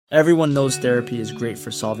Everyone knows therapy is great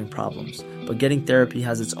for solving problems, but getting therapy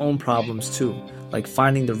has its own problems too, like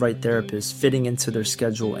finding the right therapist, fitting into their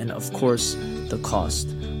schedule, and of course, the cost.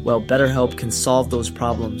 Well, BetterHelp can solve those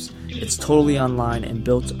problems. It's totally online and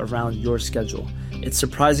built around your schedule. It's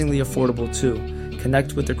surprisingly affordable too.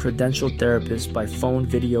 Connect with a credentialed therapist by phone,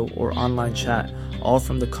 video, or online chat, all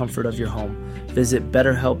from the comfort of your home. Visit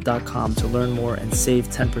BetterHelp.com to learn more and save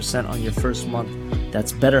 10% on your first month.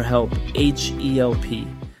 That's BetterHelp, H-E-L-P.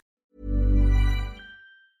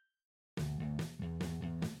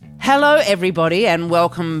 Hello, everybody, and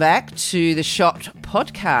welcome back to the Shot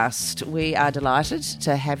podcast. We are delighted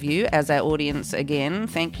to have you as our audience again.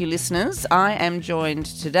 Thank you, listeners. I'm Joe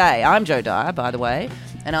Dyer, by the way,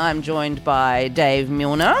 and I'm joined by Dave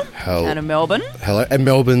Milner out of Melbourne. Hello. And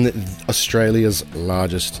Melbourne, Australia's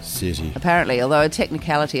largest city. Apparently, although a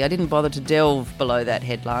technicality, I didn't bother to delve below that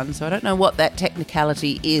headline, so I don't know what that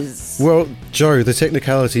technicality is. Well, Joe, the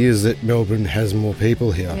technicality is that Melbourne has more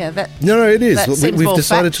people here. Yeah, No, it is. We've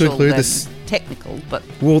decided to include this. Technical, but...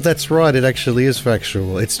 Well, that's right. It actually is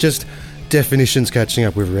factual. It's just definitions catching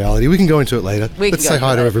up with reality. We can go into it later. Let's say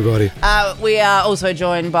hi to everybody. We are also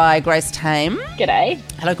joined by Grace Tame. G'day.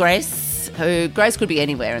 Hello, Grace. Grace could be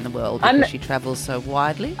anywhere in the world because she travels so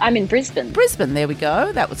widely. I'm in Brisbane. Brisbane, there we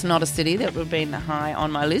go. That was not a city that would have been high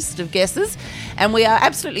on my list of guesses. And we are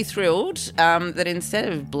absolutely thrilled that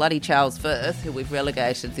instead of bloody Charles Firth, who we've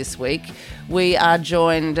relegated this week, we are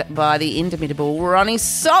joined by the indomitable Ronni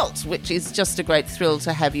Salt, which is just a great thrill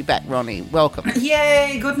to have you back, Ronni. Welcome.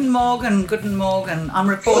 Yay, guten Morgen. I'm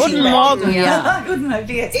reporting Guten back. Morgen, ja. Guten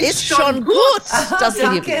Morgen. Ist schon gut. Das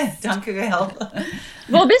Danke, well.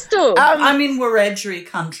 Wo bist du? I'm in Wiradjuri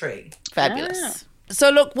country. Fabulous. So,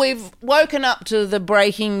 look, we've woken up to the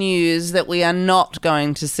breaking news that we are not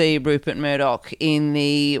going to see Rupert Murdoch in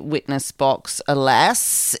the witness box,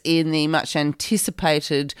 alas, in the much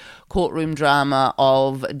anticipated courtroom drama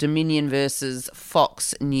of Dominion versus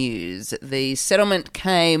Fox News. The settlement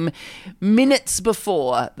came minutes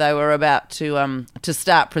before they were about to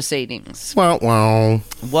start proceedings. Wow.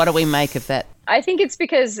 What do we make of that? I think it's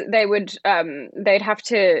because we'd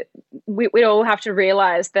all have to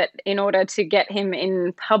realise that in order to get him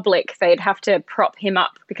in public, they'd have to prop him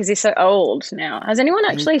up because he's so old now. Has anyone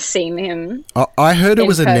actually seen him? I heard it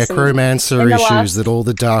was a necromancer issues that all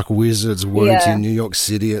the dark wizards weren't in New York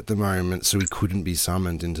City at the moment, so he couldn't be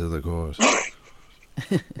summoned into the court.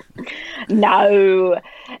 No,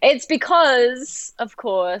 it's because, of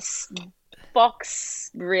course, Fox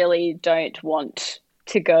really don't want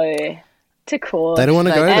to go to court. They don't want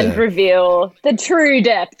to go and there. Reveal the true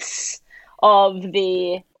depths of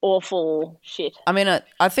the awful shit. I mean,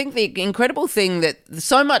 I think the incredible thing that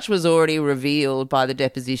so much was already revealed by the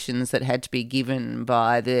depositions that had to be given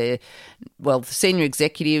by the senior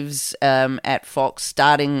executives at Fox,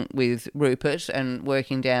 starting with Rupert and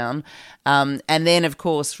working down. And then, of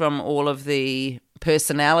course, from all of the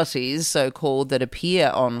personalities, so-called, that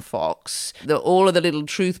appear on Fox, all of the little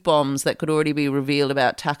truth bombs that could already be revealed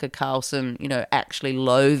about Tucker Carlson, actually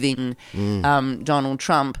loathing Donald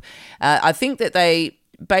Trump. I think that they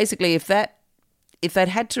basically, if they'd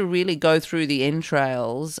had to really go through the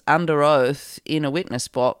entrails under oath in a witness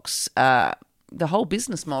box, the whole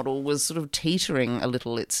business model was sort of teetering a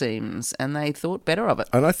little, it seems, and they thought better of it.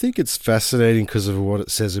 And I think it's fascinating because of what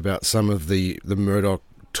it says about some of the Murdoch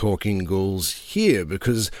talking ghouls here,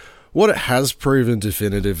 because what it has proven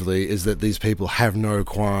definitively is that these people have no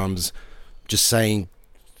qualms just saying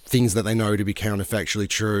things that they know to be counterfactually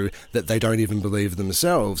true, that they don't even believe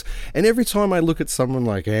themselves. And every time I look at someone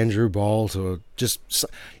like Andrew Bolt or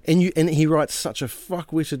and he writes such a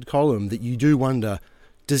fuck-witted column that you do wonder,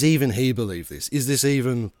 does even he believe this? Is this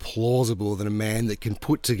even plausible that a man that can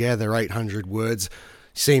put together 800 words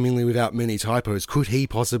seemingly without many typos, could he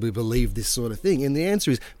possibly believe this sort of thing? And the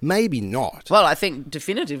answer is maybe not. Well, I think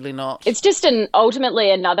definitively not. It's just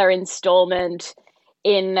ultimately another installment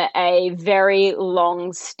in a very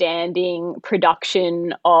long-standing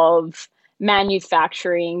production of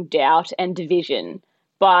manufacturing doubt and division.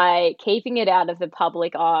 By keeping it out of the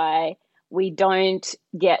public eye, we don't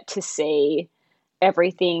get to see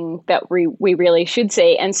everything that we really should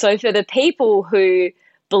see. And so for the people who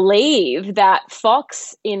believe that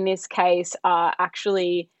Fox, in this case, are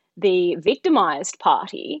actually the victimized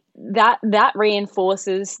party, that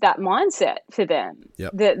reinforces that mindset for them,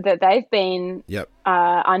 that they've been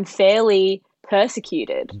unfairly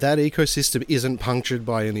persecuted. That ecosystem isn't punctured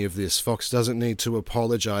by any of this. Fox doesn't need to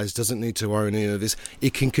apologise, doesn't need to own any of this.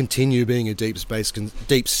 It can continue being a deep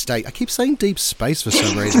state. I keep saying deep space for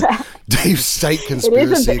some reason. Deep state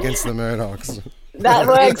conspiracy against the Murdochs. That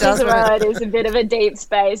works as does well. It is a bit of a deep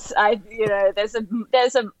space. There's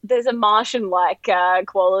a Martian-like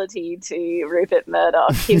quality to Rupert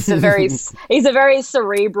Murdoch. He's a very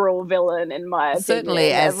cerebral villain, in my opinion.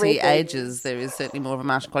 Certainly, as he ages, there is certainly more of a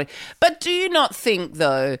Martian quality. But do you not think,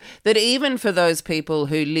 though, that even for those people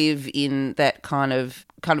who live in that kind of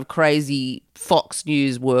crazy Fox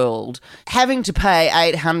News world, having to pay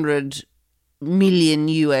 $800 million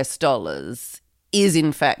is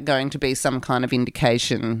in fact going to be some kind of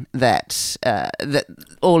indication that that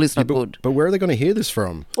all is not good? But where are they going to hear this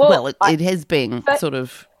from? Well, it has been sort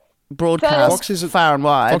of broadcast far and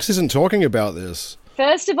wide. Fox isn't talking about this.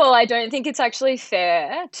 First of all, I don't think it's actually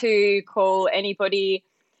fair to call anybody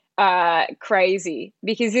crazy,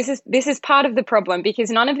 because this is part of the problem,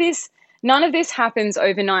 because none of this happens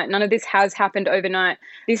overnight. None of this has happened overnight.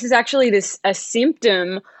 This is actually a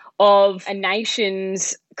symptom of a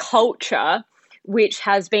nation's culture which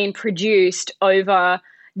has been produced over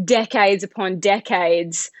decades upon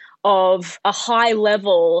decades of a high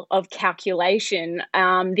level of calculation.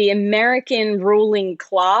 The American ruling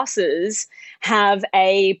classes have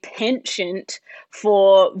a penchant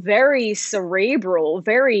for very cerebral,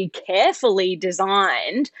 very carefully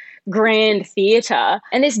designed grand theatre.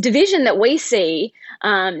 And this division that we see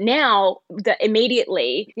now, that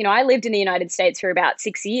immediately, I lived in the United States for about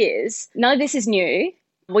 6 years. None of this is new.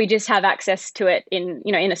 We just have access to it in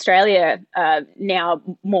Australia now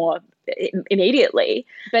more immediately,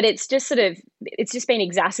 but it's just been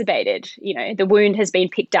exacerbated. The wound has been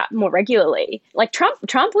picked up more regularly. Like Trump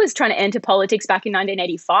was trying to enter politics back in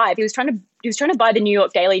 1985. He was trying to buy the New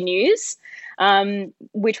York Daily News,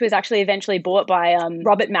 which was actually eventually bought by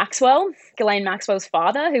Robert Maxwell, Ghislaine Maxwell's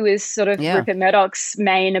father, who was sort of Rupert Murdoch's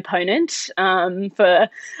main opponent for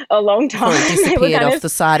a long time. Before he disappeared off the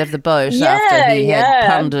side of the boat after he had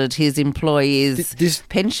plundered his employees'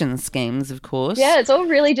 pension schemes, of course. Yeah, it's all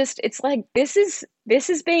really it's like this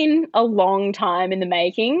has been a long time in the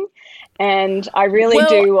making, and I really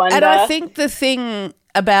do wonder. And I think the thing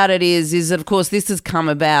about it is of course this has come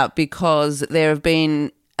about because there have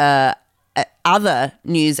been other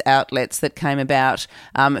news outlets that came about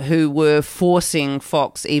who were forcing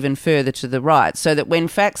Fox even further to the right, so that when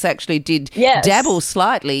Fax actually did dabble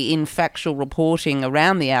slightly in factual reporting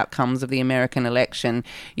around the outcomes of the American election,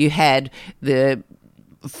 you had the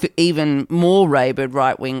even more rabid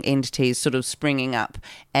right-wing entities sort of springing up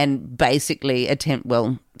and basically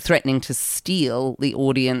threatening to steal the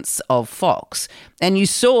audience of Fox. And you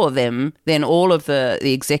saw them, then all of the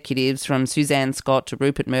executives from Suzanne Scott to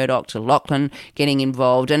Rupert Murdoch to Lachlan getting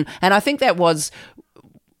involved. And I think that was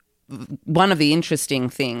one of the interesting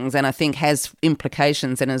things, and I think has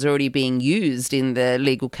implications and is already being used in the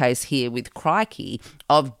legal case here with Crikey,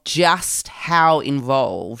 of just how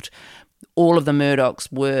involved all of the Murdochs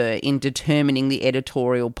were in determining the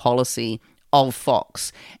editorial policy of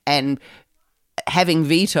Fox and having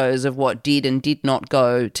vetoes of what did and did not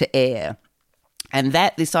go to air. And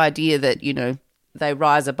this idea that, they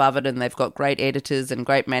rise above it and they've got great editors and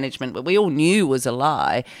great management, but we all knew was a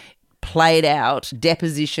lie, played out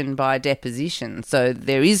deposition by deposition. So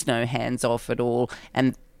there is no hands off at all.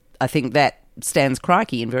 And I think that stands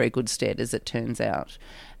Crikey in very good stead, as it turns out.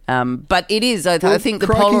 But it is, I think, the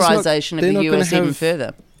polarisation of the US even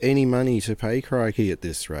further. Any money to pay Crikey at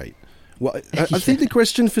this rate? Well, I think the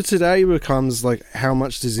question for today becomes, how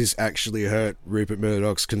much does this actually hurt Rupert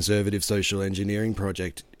Murdoch's conservative social engineering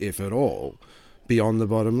project, if at all, beyond the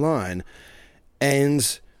bottom line?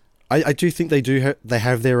 And I do think they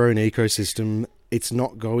have their own ecosystem. It's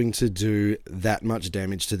not going to do that much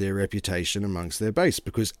damage to their reputation amongst their base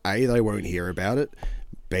because A, they won't hear about it,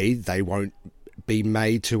 B, they won't be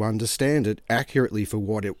made to understand it accurately for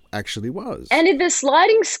what it actually was. And in the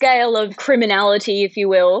sliding scale of criminality, if you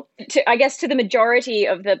will, to the majority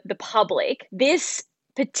of the public, this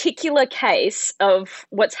particular case of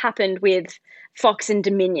what's happened with Fox and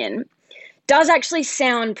Dominion does actually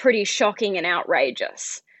sound pretty shocking and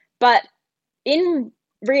outrageous. But in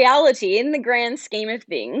reality, in the grand scheme of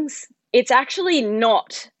things, it's actually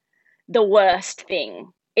not the worst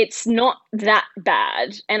thing. It's not that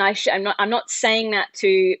bad, and I'm not saying that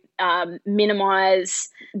to minimize,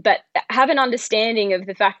 but have an understanding of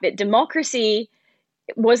the fact that democracy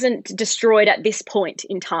wasn't destroyed at this point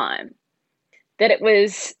in time, that it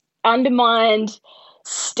was undermined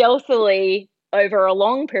stealthily over a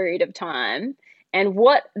long period of time. And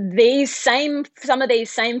what some of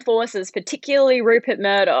these same forces, particularly Rupert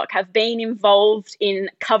Murdoch, have been involved in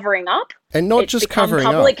covering up. And not just covering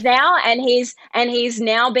up. It's become public now, and he's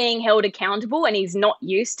now being held accountable, and he's not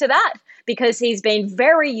used to that because he's been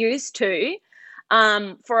very used to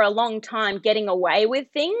for a long time getting away with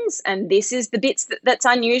things, and this is the bits that's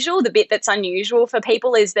unusual. The bit that's unusual for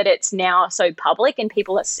people is that it's now so public and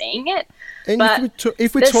people are seeing it. And But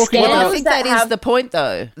if we're talking Well, about... I think that is the point,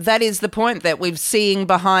 though. That is the point that we've seen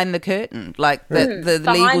behind the curtain. Like, that the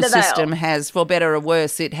legal Behind the veil. system has, for better or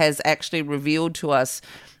worse, it has actually revealed to us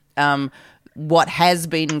what has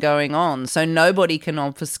been going on. So nobody can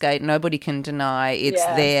obfuscate, nobody can deny it's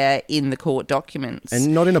there in the court documents.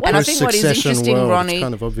 And not in a And I think what is post-Succession interesting, world, Ronnie, it's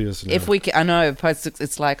kind of obvious now. if we I know,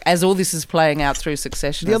 it's like, as all this is playing out through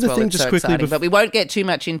Succession The as other well, thing, it's just so quickly exciting. But we won't get too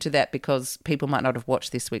much into that because people might not have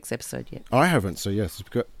watched this week's episode yet. I haven't, so yes.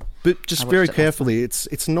 But just I very watched it carefully,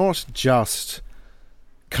 it's not just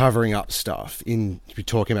covering up stuff. We're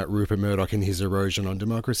talking about Rupert Murdoch and his erosion on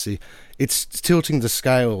democracy. It's tilting the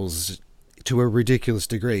scales to a ridiculous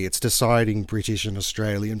degree. It's deciding British and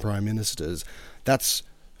Australian prime ministers. That's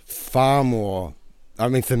far more... I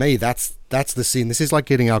mean, for me, that's the sin. This is like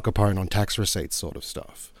getting Al Capone on tax receipts sort of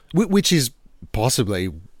stuff, which is possibly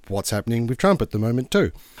what's happening with Trump at the moment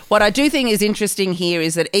too. What I do think is interesting here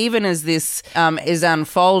is that even as this is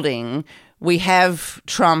unfolding, we have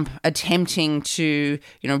Trump attempting to,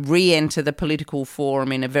 re-enter the political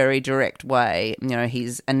forum in a very direct way.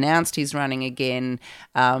 He's announced he's running again.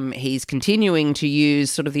 He's continuing to use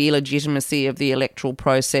sort of the illegitimacy of the electoral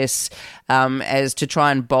process as to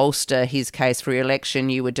try and bolster his case for re-election.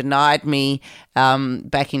 You were denied me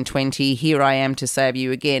back in 20. Here I am to save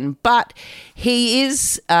you again. But he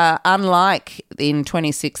is, unlike in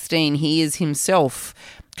 2016, he is himself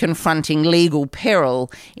confronting legal peril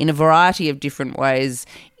in a variety of different ways,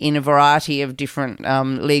 in a variety of different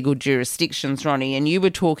legal jurisdictions, Ronnie. And you were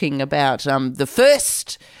talking about the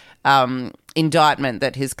first indictment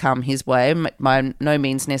that has come his way, by no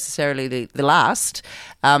means necessarily the last,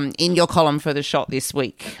 in your column for The Shot this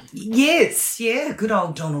week. Yes, yeah, good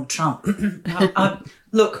old Donald Trump.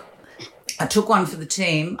 Look, I took one for the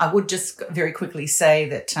team. I would just very quickly say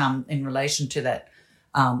that in relation to that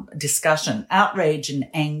discussion, outrage and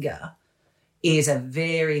anger is a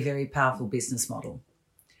very, very powerful business model.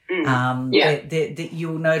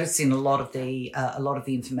 You'll notice in a lot of the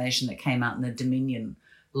information that came out in the Dominion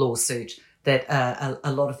lawsuit that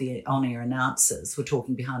a lot of the on-air announcers were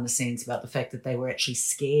talking behind the scenes about the fact that they were actually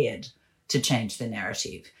scared to change the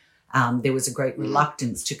narrative. There was a great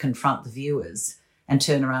reluctance to confront the viewers and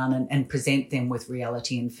turn around and present them with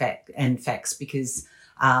reality and facts because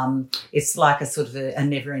it's like a sort of a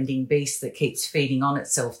never-ending beast that keeps feeding on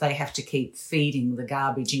itself. They have to keep feeding the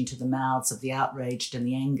garbage into the mouths of the outraged and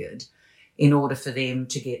the angered in order for them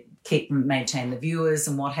to maintain the viewers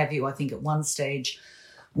and what have you. I think at one stage,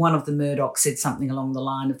 one of the Murdochs said something along the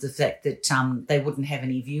line of the fact that they wouldn't have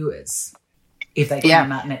any viewers if they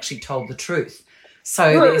came out and actually told the truth.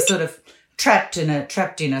 So they're sort of trapped in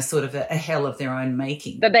a sort of a hell of their own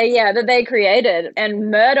making that they created. And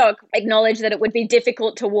Murdoch acknowledged that it would be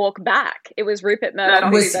difficult to walk back. It was Rupert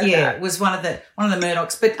Murdoch who said that. It was one of the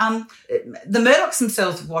Murdochs. But the Murdochs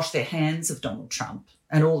themselves have washed their hands of Donald Trump,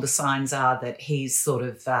 and all the signs are that he's sort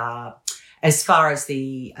of as far as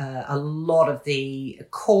a lot of the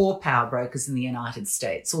core power brokers in the United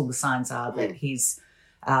States, all the signs are that he's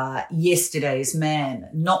yesterday's man,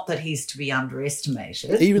 not that he's to be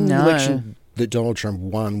underestimated. Even the election that Donald Trump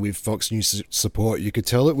won with Fox News support, you could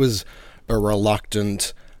tell it was a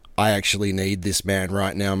reluctant, I actually need this man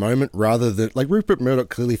right now moment, rather than, like, Rupert Murdoch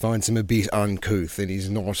clearly finds him a bit uncouth and he's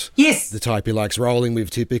not the type he likes rolling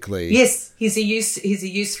with typically. Yes, he's a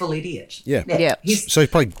useful idiot. Yeah. So he's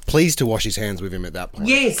probably pleased to wash his hands with him at that point.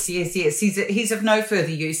 Yes. He's of no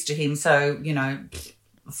further use to him, so,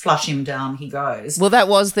 flush him down, he goes. Well, that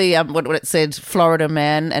was the what it said, Florida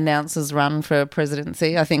man announces run for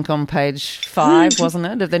presidency, I think on page 5, wasn't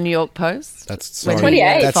it, of the New York Post? That's so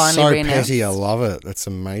 28. That's so petty, I love it. That's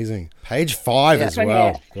amazing. Page 5 as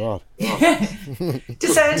well. God.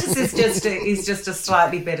 DeSantis is just a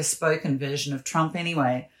slightly better spoken version of Trump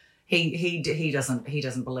anyway. He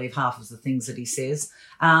doesn't believe half of the things that he says,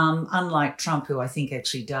 unlike Trump, who I think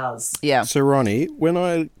actually does. Yeah. So, Ronnie, when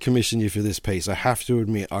I commissioned you for this piece, I have to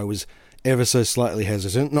admit I was ever so slightly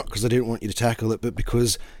hesitant, not because I didn't want you to tackle it, but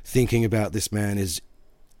because thinking about this man is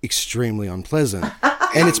extremely unpleasant.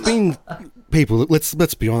 And it's been, people,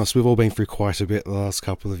 let's be honest, we've all been through quite a bit the last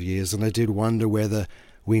couple of years, and I did wonder whether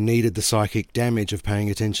we needed the psychic damage of paying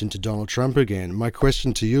attention to Donald Trump again. My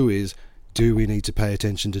question to you is, do we need to pay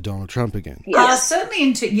attention to Donald Trump again? Certainly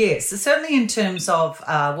in terms of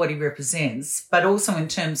what he represents, but also in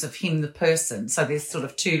terms of him, the person. So there's sort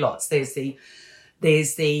of two lots. There's the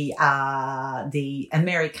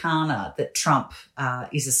Americana that Trump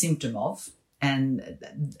is a symptom of, And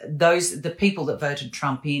the people that voted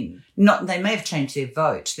Trump in, they may have changed their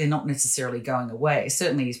vote. They're not necessarily going away.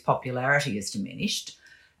 Certainly his popularity has diminished.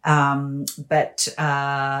 But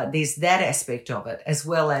there's that aspect of it, as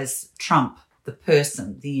well as Trump, the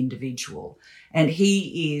person, the individual. And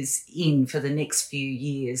he is in, for the next few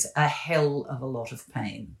years, a hell of a lot of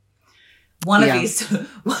pain. One of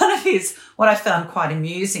his, what I found quite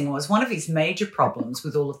amusing was one of his major problems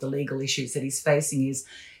with all of the legal issues that he's facing is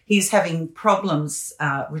he's having problems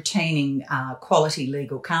retaining quality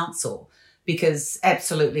legal counsel, because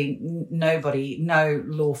absolutely nobody, no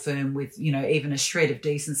law firm with, even a shred of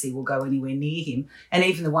decency will go anywhere near him. And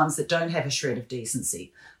even the ones that don't have a shred of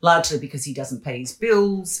decency, largely because he doesn't pay his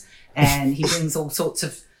bills and he brings all sorts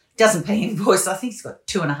of, doesn't pay invoices. I think he's got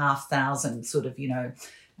 2,500 sort of,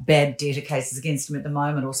 bad debtor cases against him at the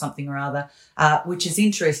moment or something or other, which is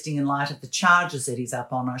interesting in light of the charges that he's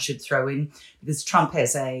up on, I should throw in, because Trump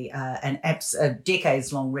has a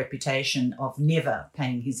decades-long reputation of never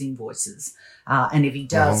paying his invoices. And if he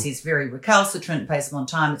does, he's very recalcitrant, pays them on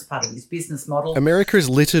time. It's part of his business model. America is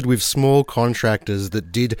littered with small contractors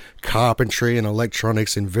that did carpentry and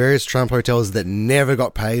electronics in various Trump hotels that never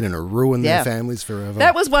got paid and ruined their families forever.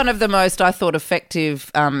 That was one of the most, I thought, effective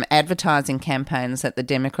advertising campaigns that the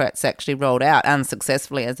Democrats actually rolled out,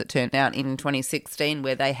 unsuccessfully as it turned out, in 2016,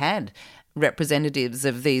 where they had representatives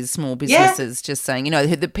of these small businesses just saying,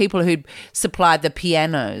 the people who supplied the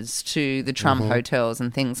pianos to the Trump hotels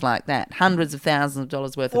and things like that, hundreds of thousands of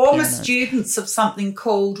dollars worth of pianos. Former students of something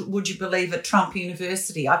called, would you believe it, Trump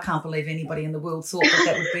University. I can't believe anybody in the world thought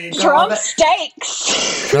that would be a go Trump of it.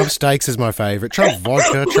 Steaks. Trump Steaks is my favourite. Trump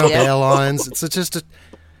Vodka, Trump Airlines.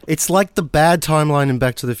 It's like the bad timeline in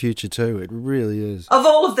Back to the Future too. It really is. Of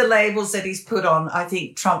all of the labels that he's put on, I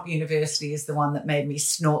think Trump University is the one that made me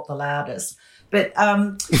snort the loudest. But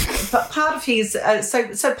but part of his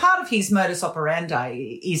so part of his modus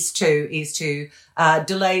operandi is to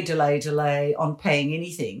delay on paying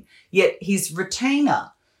anything. Yet his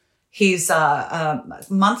retainer, his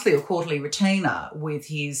monthly or quarterly retainer with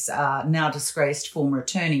his now disgraced former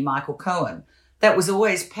attorney Michael Cohen, that was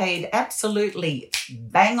always paid absolutely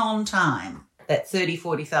bang on time, that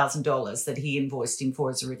 $30,000-$40,000 that he invoiced him for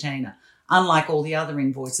as a retainer, unlike all the other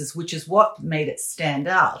invoices, which is what made it stand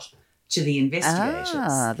out to the investigators.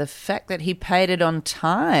 The fact that he paid it on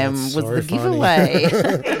time was so the funny. giveaway.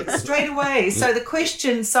 Straight away. So the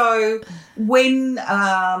question, when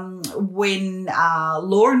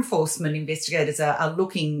law enforcement investigators are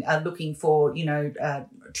looking for,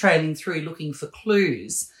 trailing through, looking for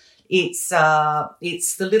clues, it's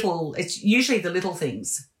usually the little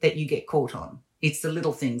things that you get caught on. It's the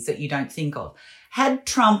little things that you don't think of. Had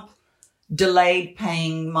Trump delayed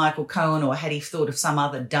paying Michael Cohen, or had he thought of some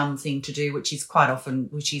other dumb thing to do, which he's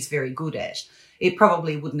very good at, it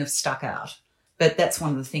probably wouldn't have stuck out. But that's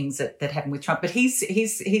one of the things that happened with Trump. But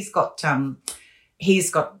he's got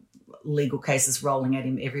legal cases rolling at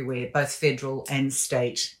him everywhere, both federal and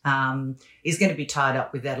state. He's going to be tied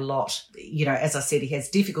up with that a lot. As I said, he has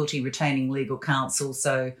difficulty retaining legal counsel.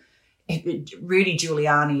 So Rudy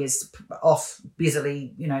Giuliani is off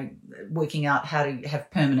busily, working out how to have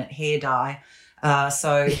permanent hair dye.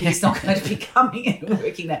 So he's not going to be coming in and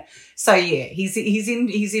working that. So yeah, he's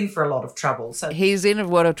in for a lot of trouble. So he's in a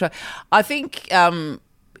lot of trouble. I think.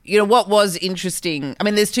 What was interesting,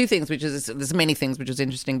 there's two things, there's many things which was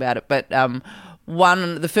interesting about it, but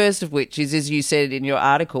the first of which is, as you said in your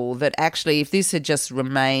article, that actually if this had just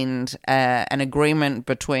remained an agreement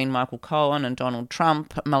between Michael Cohen and Donald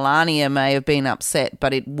Trump, Melania may have been upset,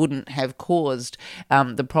 but it wouldn't have caused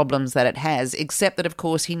the problems that it has, except that, of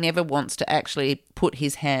course, he never wants to actually put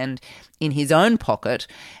his hand in his own pocket,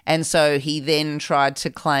 and so he then tried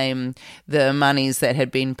to claim the monies that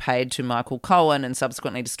had been paid to Michael Cohen and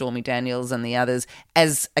subsequently to Stormy Daniels and the others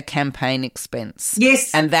as a campaign expense.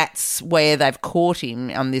 Yes. And that's where they've caught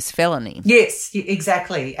him on this felony. Yes,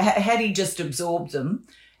 exactly. Had he just absorbed them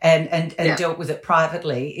and dealt with it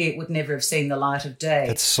privately, it would never have seen the light of day.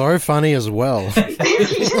 It's so funny as well.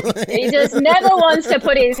 He just never wants to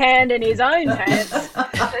put his hand in his own pants.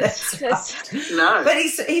 No. But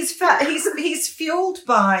he's fueled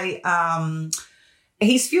by a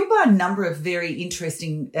number of very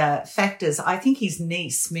interesting factors. I think his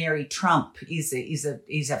niece Mary Trump is a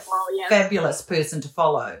fabulous person to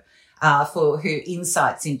follow. For her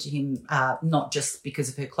insights into him, not just because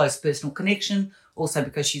of her close personal connection, also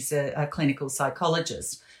because she's a clinical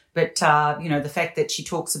psychologist. But, the fact that she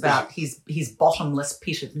talks about his bottomless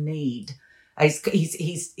pit of need,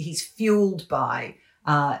 he's fueled by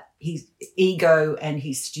his ego and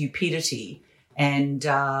his stupidity. And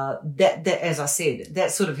that, as I said,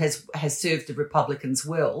 that sort of has served the Republicans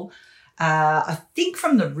well. I think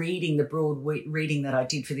from the broad reading that I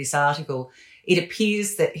did for this article, it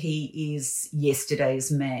appears that he is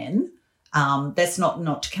yesterday's man. That's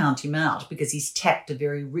not to count him out, because he's tapped a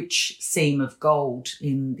very rich seam of gold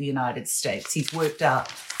in the United States. He's worked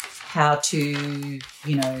out how to,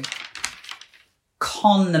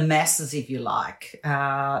 con the masses, if you like.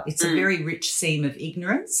 It's a very rich seam of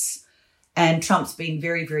ignorance, and Trump's been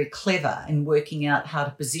very, very clever in working out how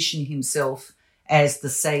to position himself as the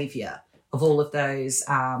saviour of all of those,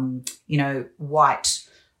 white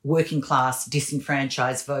working class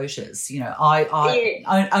disenfranchised voters.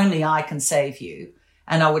 Only I can save you.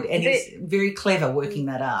 And he's very clever working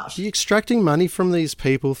that out. The extracting money from these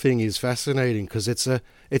people thing is fascinating, because it's a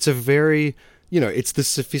very, it's the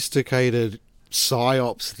sophisticated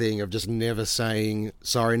psyops thing of just never saying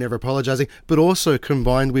sorry, never apologizing, but also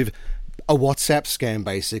combined with a WhatsApp scam,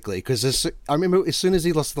 basically. Because I remember as soon as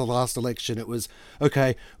he lost the last election, it was,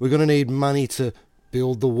 okay, we're going to need money to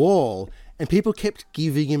build the wall. And people kept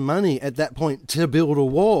giving him money at that point to build a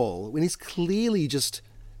wall, when he's clearly just,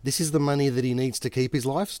 this is the money that he needs to keep his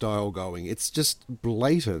lifestyle going. It's just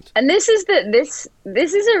blatant. And this is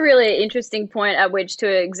a really interesting point at which to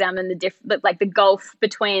examine the gulf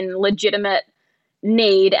between legitimate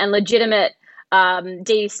need and legitimate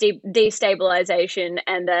destabilization,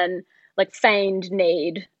 and then like feigned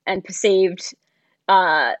need and perceived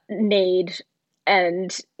need.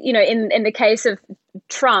 And, in the case of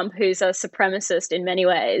Trump, who's a supremacist in many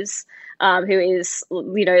ways, who is,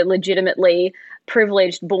 legitimately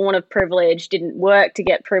privileged, born of privilege, didn't work to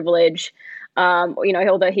get privilege,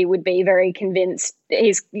 although he would be very convinced,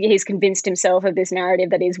 he's convinced himself of this narrative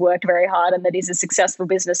that he's worked very hard and that he's a successful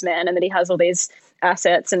businessman and that he has all these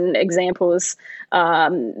assets and examples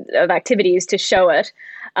of activities to show it,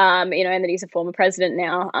 and that he's a former president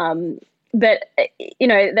now. But,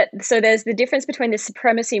 so there's the difference between this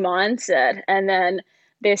supremacy mindset and then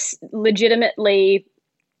this legitimately,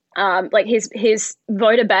 his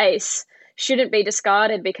voter base shouldn't be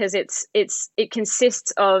discarded, because it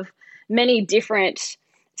consists of many different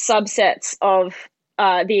subsets of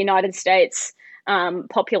the United States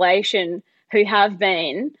population who have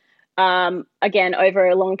been, again, over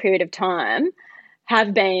a long period of time,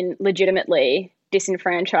 have been legitimately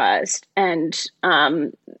disenfranchised, and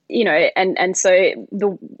so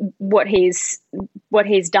what he's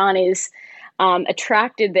done is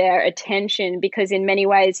attracted their attention, because in many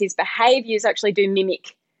ways his behaviours actually do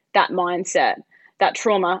mimic that mindset, that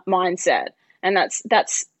trauma mindset, and that's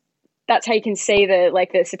how you can see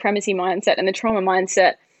the supremacy mindset and the trauma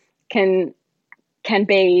mindset can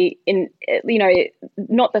be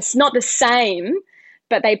not the same,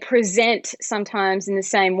 but they present sometimes in the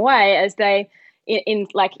same way as they. In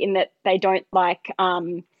that they don't like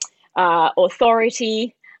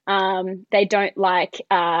authority, they don't like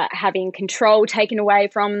having control taken away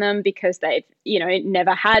from them, because they've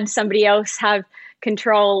never had somebody else have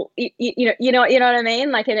control. You know what I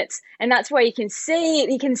mean? And that's where you can see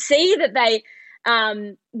that they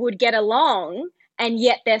would get along, and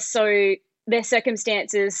yet their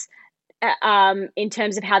circumstances in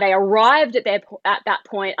terms of how they arrived at that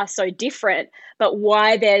point are so different, but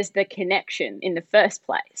why there's the connection in the first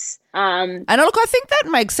place. And look, I think that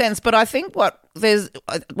makes sense, but I think what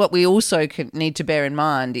we also need to bear in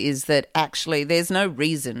mind is that actually there's no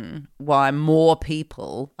reason why more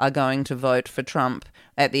people are going to vote for Trump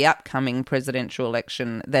at the upcoming presidential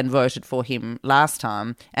election than voted for him last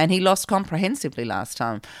time, and he lost comprehensively last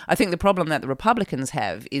time. I think the problem that the Republicans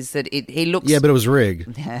have is that he looks... Yeah, but it was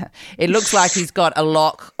rigged. It looks like he's got a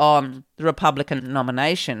lock on the Republican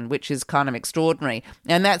nomination, which is kind of extraordinary.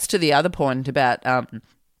 And that's to the other point about...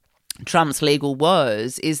 Trump's legal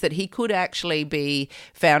woes, is that he could actually be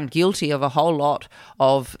found guilty of a whole lot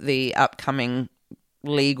of the upcoming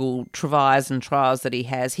legal travails and trials that he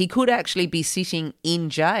has. He could actually be sitting in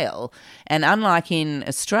jail, and unlike in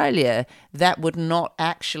Australia, that would not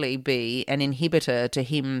actually be an inhibitor to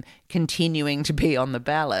him continuing to be on the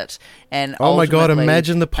ballot. And oh my God,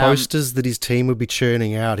 imagine the posters that his team would be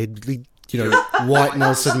churning out. He'd be white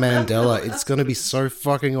Nelson Mandela. It's going to be so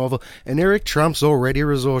fucking awful. And Eric Trump's already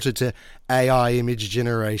resorted to AI image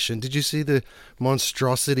generation. Did you see the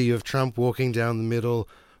monstrosity of Trump walking down the middle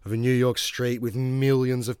of a New York street with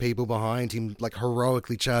millions of people behind him,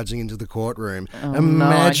 heroically charging into the courtroom?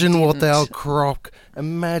 Imagine what they'll crock.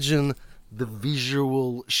 Imagine the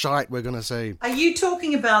visual shite we're going to see. Are you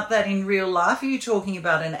talking about that in real life? Or are you talking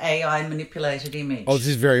about an AI manipulated image? Oh, this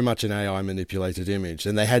is very much an AI manipulated image,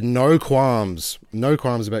 and they had no qualms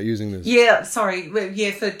about using this. Yeah, sorry.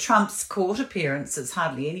 Yeah, for Trump's court appearances,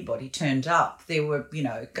 hardly anybody turned up. There were,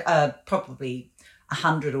 probably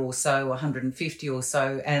 100 or so, 150 or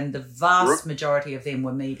so, and the vast majority of them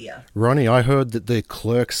were media. Ronnie, I heard that the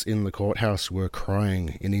clerks in the courthouse were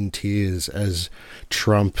crying and in tears as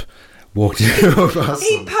Trump walked into us.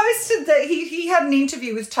 He posted that he had an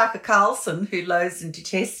interview with Tucker Carlson, who loathes and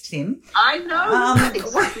detests him. I know. It's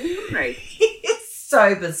extraordinary. It's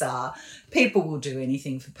so bizarre. People will do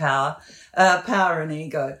anything for power and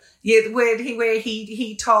ego. Yeah, where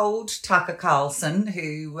he told Tucker Carlson,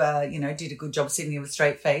 who did a good job sitting there with a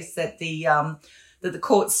straight face, that the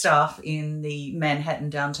court staff in the Manhattan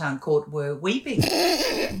downtown court were weeping.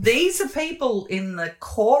 These are people in the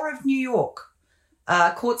core of New York,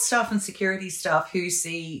 court staff and security staff, who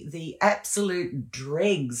see the absolute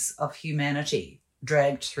dregs of humanity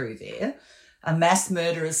dragged through there, mass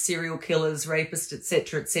murderers, serial killers, rapists,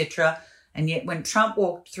 etc., etc. And yet when Trump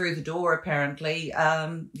walked through the door, apparently,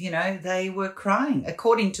 they were crying,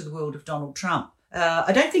 according to the world of Donald Trump.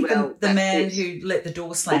 I don't think the man who let the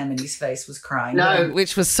door slam in his face was crying. No,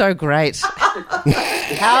 which was so great.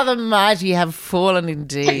 How the mighty have fallen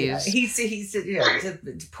indeed. He's a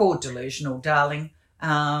poor delusional darling.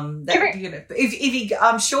 I'm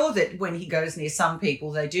sure that when he goes near some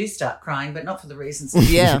people, they do start crying, but not for the reasons.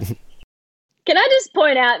 Yeah. Can I just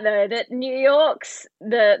point out, though, that New York's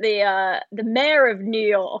the mayor of New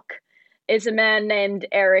York is a man named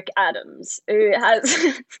Eric Adams, who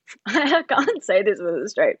has I can't say this with a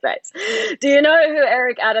straight face. Do you know who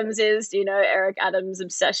Eric Adams is? Do you know Eric Adams'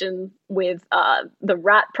 obsession with the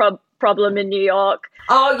rat problem in New York?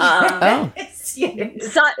 Oh, yes.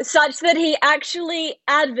 Yes. Such that he actually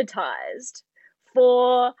advertised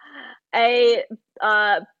for a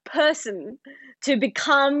person to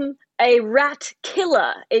become a rat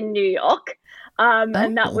killer in New York,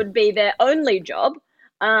 and that would be their only job.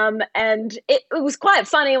 And it was quite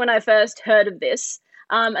funny when I first heard of this,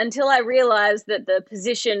 until I realized that the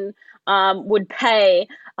position would pay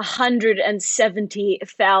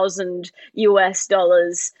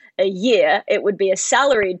 $170,000 a year. It would be a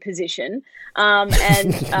salaried position, and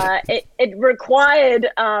it required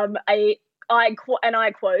I quote,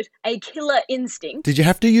 a killer instinct. Did you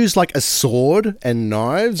have to use like a sword and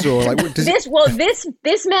knives, or like what does this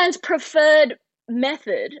man's preferred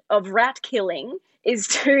method of rat killing is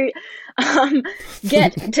to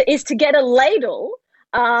get a ladle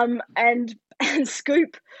and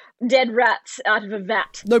scoop dead rats out of a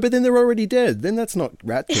vat. No, but then they're already dead. Then that's not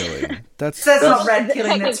rat killing. That's not rat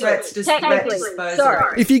killing. That's rat disposal.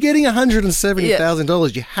 Sorry. If you're getting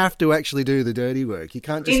 $170,000, you have to actually do the dirty work. You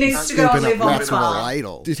can't just He needs to go and scooping live up on rats with a farm.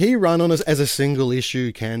 ladle. Did he run on as a single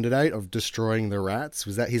issue candidate of destroying the rats?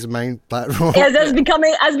 Was that his main platform? As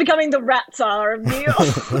becoming the rat czar of New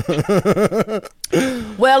York.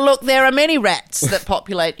 Well, look, there are many rats that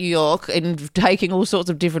populate New York and taking all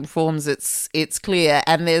sorts of different forms, it's clear,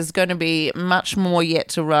 and there's going to be much more yet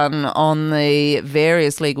to run on the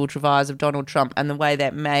various legal travails of Donald Trump and the way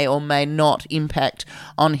that may or may not impact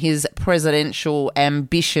on his presidential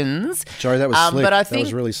ambitions. Sorry, that was slick. But I think that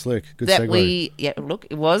was really slick. Good that segue. It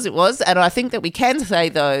was. And I think that we can say,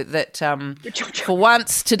 though, that for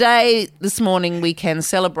once today, this morning, we can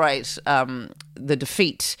celebrate the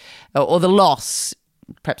defeat or the loss.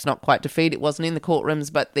 Perhaps not quite defeat, it wasn't in the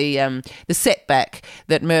courtrooms, but the setback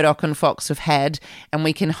that Murdoch and Fox have had, and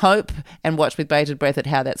we can hope and watch with bated breath at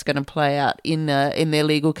how that's going to play out in their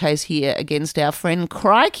legal case here against our friend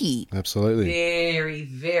Crikey. Absolutely. Very,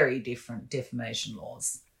 very different defamation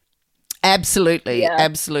laws. Absolutely, Yeah.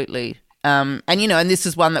 absolutely. And this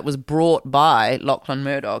is one that was brought by Lachlan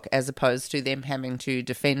Murdoch as opposed to them having to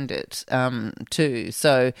defend it too.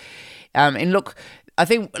 So, and look, I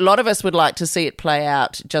think a lot of us would like to see it play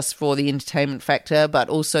out just for the entertainment factor, but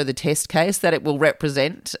also the test case that it will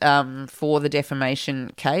represent for the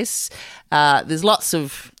defamation case. There's lots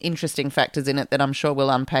of interesting factors in it that I'm sure we'll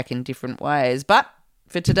unpack in different ways. But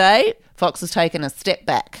for today, Fox has taken a step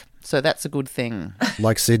back, so that's a good thing.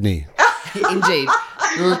 Like Sydney. Indeed.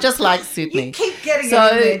 Just like Sydney. You keep getting it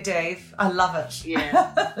in there, Dave. I love it.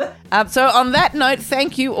 Yeah. So on that note,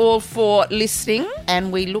 thank you all for listening,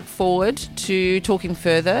 and we look forward to talking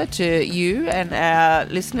further to you and our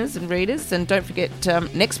listeners and readers. And don't forget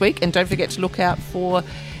next week, and don't forget to look out for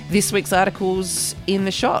this week's articles in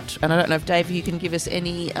The Shot. And I don't know if, Dave, you can give us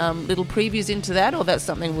any little previews into that, or that's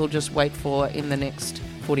something we'll just wait for in the next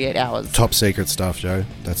 48 hours. Top secret stuff, Joe.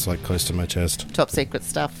 That's like close to my chest. Top secret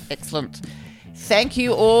stuff. Excellent. Thank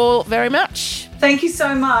you all very much. Thank you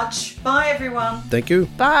so much. Bye, everyone. Thank you.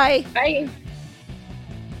 Bye. Bye.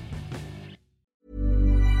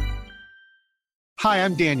 Hi,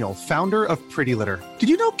 I'm Daniel, founder of Pretty Litter. Did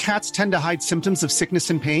you know cats tend to hide symptoms of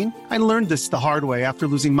sickness and pain? I learned this the hard way after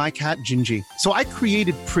losing my cat, Gingy. So I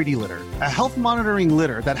created Pretty Litter, a health monitoring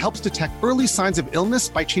litter that helps detect early signs of illness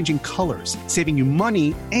by changing colors, saving you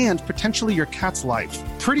money and potentially your cat's life.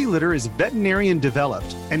 Pretty Litter is veterinarian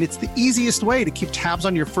developed, and it's the easiest way to keep tabs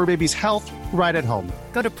on your fur baby's health right at home.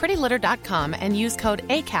 Go to prettylitter.com and use code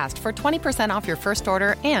ACAST for 20% off your first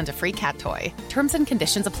order and a free cat toy. Terms and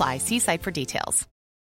conditions apply. See site for details.